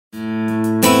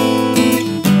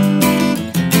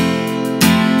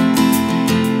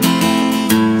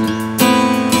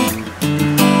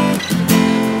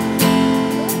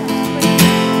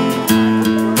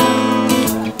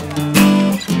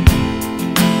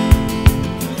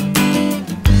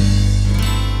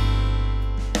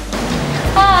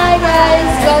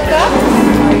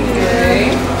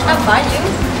how fun you?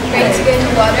 Ready to go in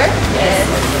the water? Yes.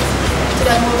 To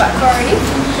learn more about coral reef?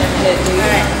 Definitely.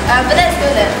 Alright, but let's go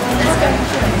then. Let's go.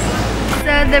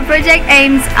 So the project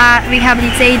aims at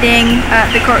rehabilitating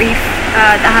the coral reef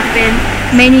that have been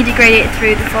mainly degraded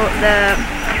through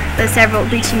the several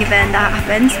bleaching events that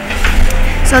happened.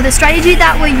 So the strategy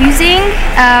that we're using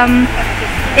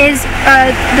is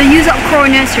the use of coral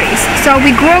nurseries. So we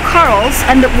grow corals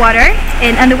underwater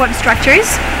in underwater structures.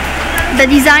 The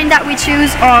design that we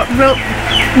choose are rope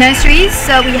nurseries.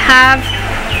 So we have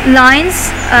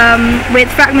lines with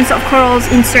fragments of corals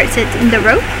inserted in the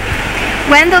rope.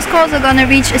 When those corals are going to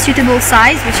reach a suitable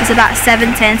size, which is about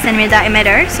 7-10 cm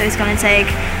diameter, so it's going to take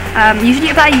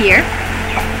usually about a year,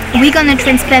 we're going to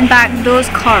transplant back those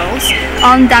corals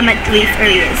on damaged reef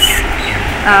areas.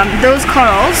 Those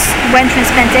corals, when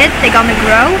transplanted, they're going to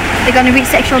grow, they're going to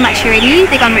reach sexual maturity,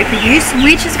 they're going to reproduce,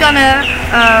 which is going to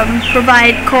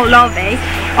provide coral larvae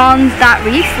on that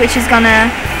reef, which is going to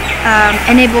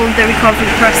enable the recovery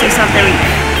process of the reef.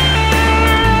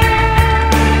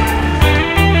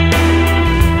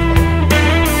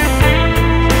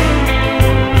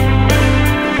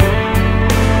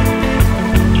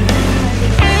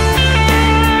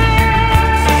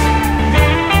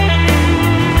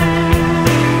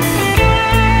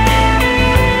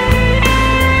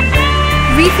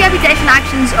 Reef rehabilitation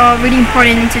actions are really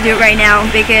important to do right now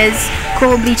because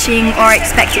coral bleaching are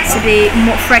expected to be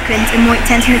more frequent and more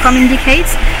intense in the coming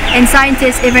decades, and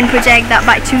scientists even project that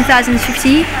by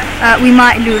 2050 we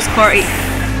might lose coral reef.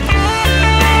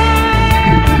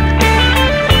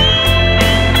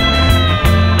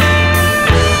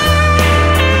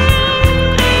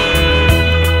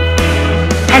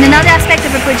 And another aspect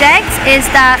of the project is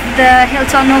that the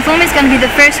Hilton Northome is going to be the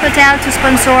first hotel to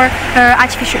sponsor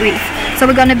artificial reef. So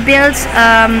we're going to build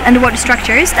underwater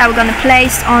structures that we're going to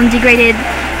place on degraded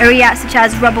areas such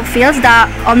as rubble fields that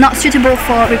are not suitable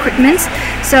for recruitment.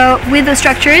 So with those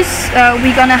structures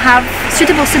we're going to have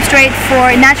suitable substrate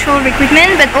for natural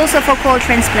recruitment, but also for coral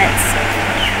transplants.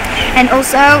 And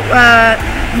also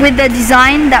with the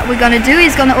design that we're going to do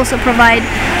is going to also provide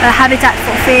a habitat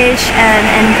for fish and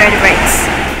invertebrates.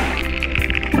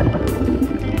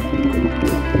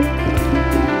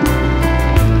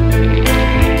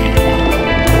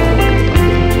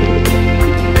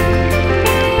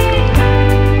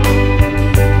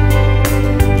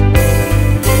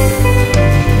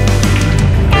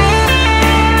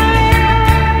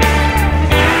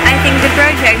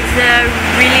 It's a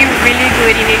really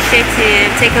good initiative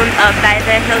taken up by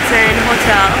the Hilton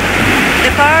Hotel.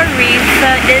 The coral reef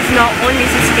does not only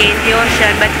sustain the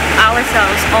ocean but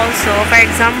ourselves also. For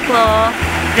example,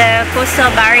 the coastal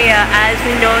barrier, as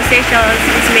we know, Seychelles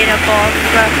is made up of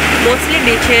mostly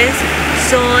beaches,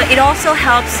 so it also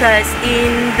helps us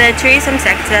in the tourism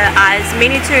sector as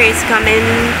many tourists come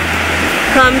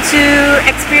to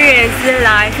experience the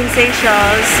life in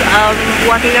Seychelles,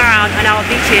 walking around on our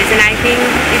beaches, and I think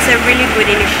it's a really good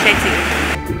initiative.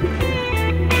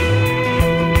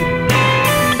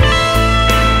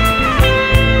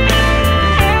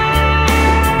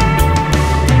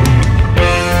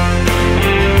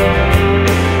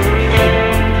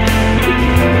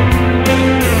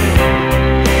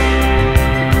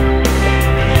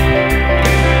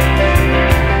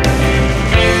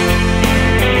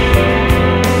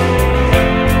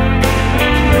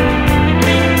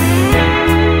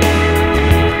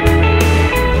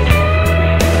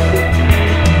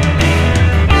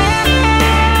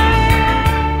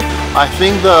 I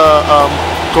think the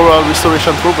coral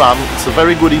restoration program is a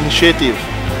very good initiative.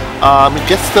 It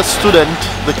gets the student,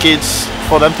 the kids,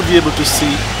 for them to be able to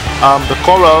see the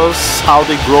corals, how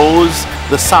they grow,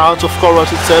 the science of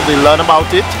corals itself. They learn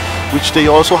about it, which they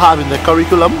also have in their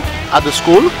curriculum at the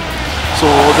school. So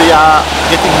they are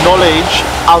getting knowledge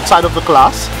outside of the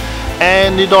class,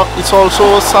 and it's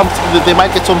also something that they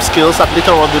might get some skills that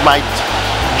later on they might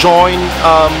join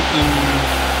in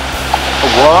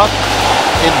work,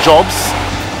 in jobs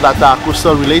that are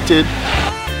coastal related.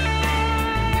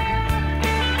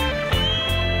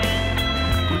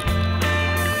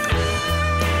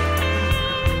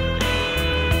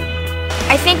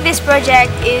 I think this project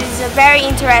is very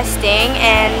interesting,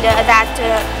 and that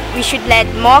we should let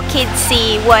more kids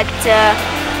see what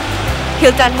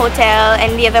Hilton Hotel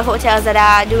and the other hotels that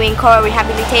are doing coral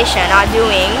rehabilitation are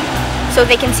doing, so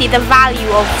they can see the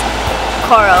value of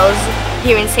corals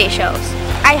here in Seychelles.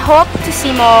 I hope to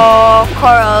see more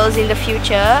corals in the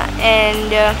future,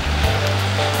 and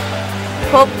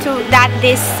hope that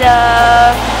this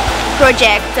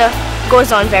project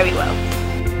goes on very well.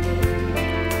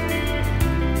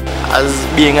 As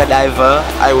being a diver,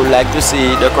 I would like to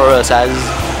see the corals as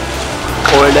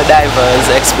older divers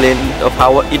explained of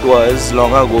how it was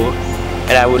long ago,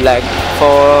 and I would like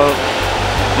for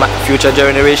future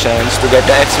generations to get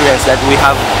the experience that we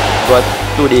have got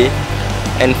today,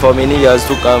 and for many years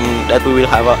to come that we will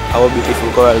have our beautiful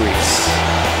coral reefs.